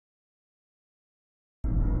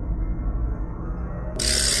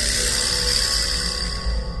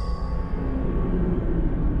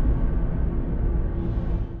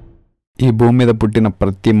ఈ భూమి మీద పుట్టిన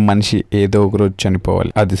ప్రతి మనిషి ఏదో ఒక రోజు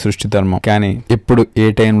చనిపోవాలి. అది సృష్టి ధర్మం. కానీ ఎప్పుడు, ఏ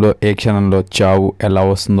టైంలో, ఏ క్షణంలో చావు ఎలా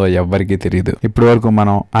వస్తుందో ఎవ్వరికీ తెలియదు. ఇప్పటి వరకు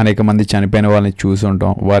మనం అనేక మంది చనిపోయిన వాళ్ళని చూసి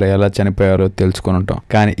ఉంటాం, వారు ఎలా చనిపోయారో తెలుసుకుని ఉంటాం.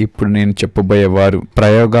 కానీ ఇప్పుడు నేను చెప్పబోయే వారు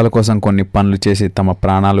ప్రయోగాల కోసం కొన్ని పనులు చేసి తమ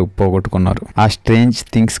ప్రాణాలు పోగొట్టుకున్నారు. ఆ స్ట్రేంజ్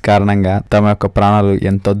థింగ్స్ కారణంగా తమ యొక్క ప్రాణాలు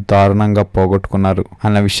ఎంతో దారుణంగా పోగొట్టుకున్నారు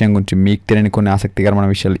అన్న విషయం గురించి మీకు తెలియని కొన్ని ఆసక్తికరమైన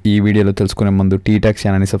విషయాలు ఈ వీడియోలో తెలుసుకునే ముందు టీటాక్స్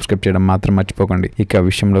ఛానల్ ని సబ్స్క్రైబ్ చేయడం మాత్రం మర్చిపోకండి. ఇక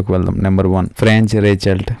విషయంలోకి వెళ్దాం. Number 1, French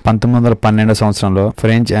రేచల్ట్. 1912 సంవత్సరంలో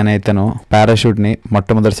ఫ్రెంచ్ అనే ఇతను పారాషూట్ ని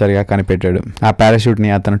మొట్టమొదటిసారిగా కనిపెట్టాడు. ఆ పారాషూట్ ని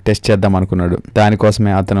అతను టెస్ట్ చేద్దాం అనుకున్నాడు.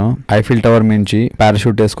 దానికోసమే అతను ఐఫిల్ టవర్ నుంచి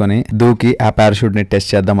పారాషూట్ వేసుకుని దూకి ఆ పారాషూట్ ని టెస్ట్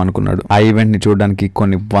చేద్దాం అనుకున్నాడు. ఆ ఈవెంట్ ని చూడడానికి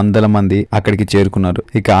కొన్ని వందల మంది అక్కడికి చేరుకున్నారు.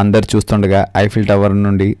 ఇక అందరు చూస్తుండగా ఐఫిల్ టవర్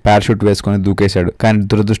నుండి పారాషూట్ వేసుకుని దూకేశాడు. కానీ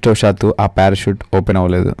దురదృష్టవశాత్తు ఆ పారాషూట్ ఓపెన్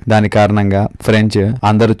అవ్వలేదు. దాని కారణంగా ఫ్రెంచ్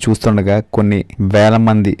అందరూ చూస్తుండగా కొన్ని వేల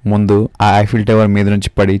మంది ముందు ఆ ఐఫిల్ టవర్ మీద నుంచి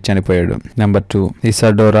పడి చనిపోయాడు. Number 2,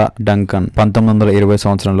 ఇసాడోరా Duncan. 1920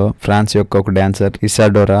 సంవత్సరంలో ఫ్రాన్స్ యొక్క ఒక డాన్సర్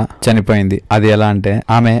ఇసాడోరా చనిపోయింది. అది ఎలా అంటే,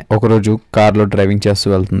 ఆమె ఒకరోజు కార్ లో డ్రైవింగ్ చేస్తూ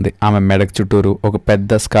వెళ్తుంది. ఆమె మెడకు చుట్టూరు ఒక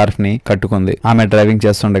పెద్ద స్కార్ఫ్ ని కట్టుకుంది. ఆమె డ్రైవింగ్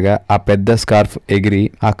చేస్తుండగా ఆ పెద్ద స్కార్ఫ్ ఎగిరి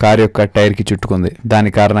ఆ కార్ యొక్క టైర్ కి చుట్టుకుంది.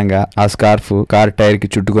 దాని కారణంగా ఆ స్కార్ఫ్ కార్ టైర్ కి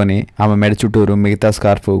చుట్టుకొని ఆమె మెడ చుట్టూరు మిగతా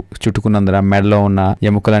స్కార్ఫ్ చుట్టుకున్నందున మెడలో ఉన్న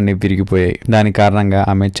ఎముకలన్నీ విరిగిపోయాయి. దాని కారణంగా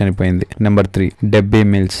ఆమె చనిపోయింది. Number 3, డెబ్బీ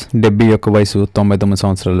mills. డెబ్బీ యొక్క వయసు 99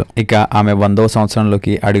 సంవత్సరాలు. ఇక ఆమె 100వ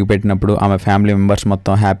సంవత్సరంలోకి అడుగు పెట్టినప్పుడు ఆమె ఫ్యామిలీ మెంబర్స్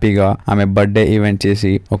మొత్తం హ్యాపీగా ఆమె బర్త్డే ఈవెంట్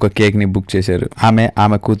చేసి ఒక కేక్ ని బుక్ చేశారు.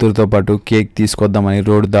 ఆమె కూతురుతో పాటు కేక్ తీసుకొద్దామని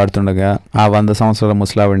రోడ్డు దాటుతుండగా ఆ 100 సంవత్సరాల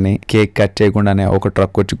ముసలావిడిని కేక్ కట్ చేయకుండానే ఒక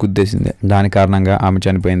ట్రక్ వచ్చి గుద్దేసింది. దాని కారణంగా ఆమె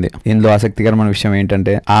చనిపోయింది. ఇందులో ఆసక్తికరమైన విషయం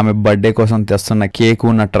ఏంటంటే, ఆమె బర్త్డే కోసం తెస్తున్న కేక్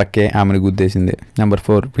ఉన్న ట్రక్కే ఆమెను గుద్దేసింది. Number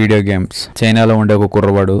 4, video games. చైనాలో ఉండే ఒక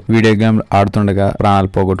కుర్రవాడు వీడియో గేమ్ ఆడుతుండగా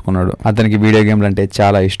ప్రాణాలు పోగొట్టుకున్నాడు. అతనికి వీడియో గేమ్లు అంటే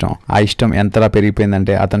చాలా ఇష్టం. ఆ ఇష్టం ఎంతలా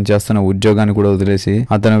పెరిగిపోయిందంటే అతను చేస్తున్న ఉద్యోగాన్ని కూడా వదిలేసి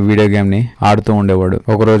అతను వీడియో గేమ్ ని ఆడుతూ ఉండేవాడు.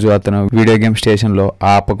 ఒకరోజు అతను వీడియో గేమ్ స్టేషన్ లో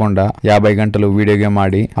ఆపకుండా 50 గంటలు వీడియో గేమ్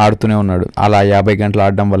ఆడుతూనే ఉన్నాడు. అలా 50 గంటలు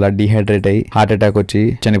ఆడడం వల్ల డిహైడ్రేట్ అయ్యి హార్ట్ అటాక్ వచ్చి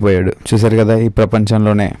చనిపోయాడు. చూసారు కదా, ఈ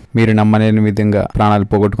ప్రపంచంలోనే మీరు నమ్మలేని విధంగా ప్రాణాలు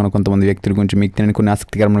పోగొట్టుకున్న కొంతమంది వ్యక్తుల గురించి మీకు తెలియని కొన్ని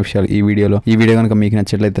ఆసక్తికరమైన విషయాలు ఈ వీడియో కనుక మీకు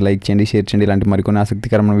నచ్చినట్లయితే లైక్ చేయండి, షేర్ చేయండి. ఇలాంటి మరికొన్ని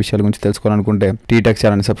ఆసక్తికరమైన విషయాల గురించి తెలుసుకోవాలనుకుంటే టీటాక్స్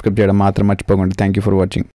ఛానల్ ని సబ్స్క్రైబ్ చేయడం మాత్రం మర్చిపోకండి. Thank you for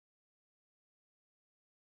watching.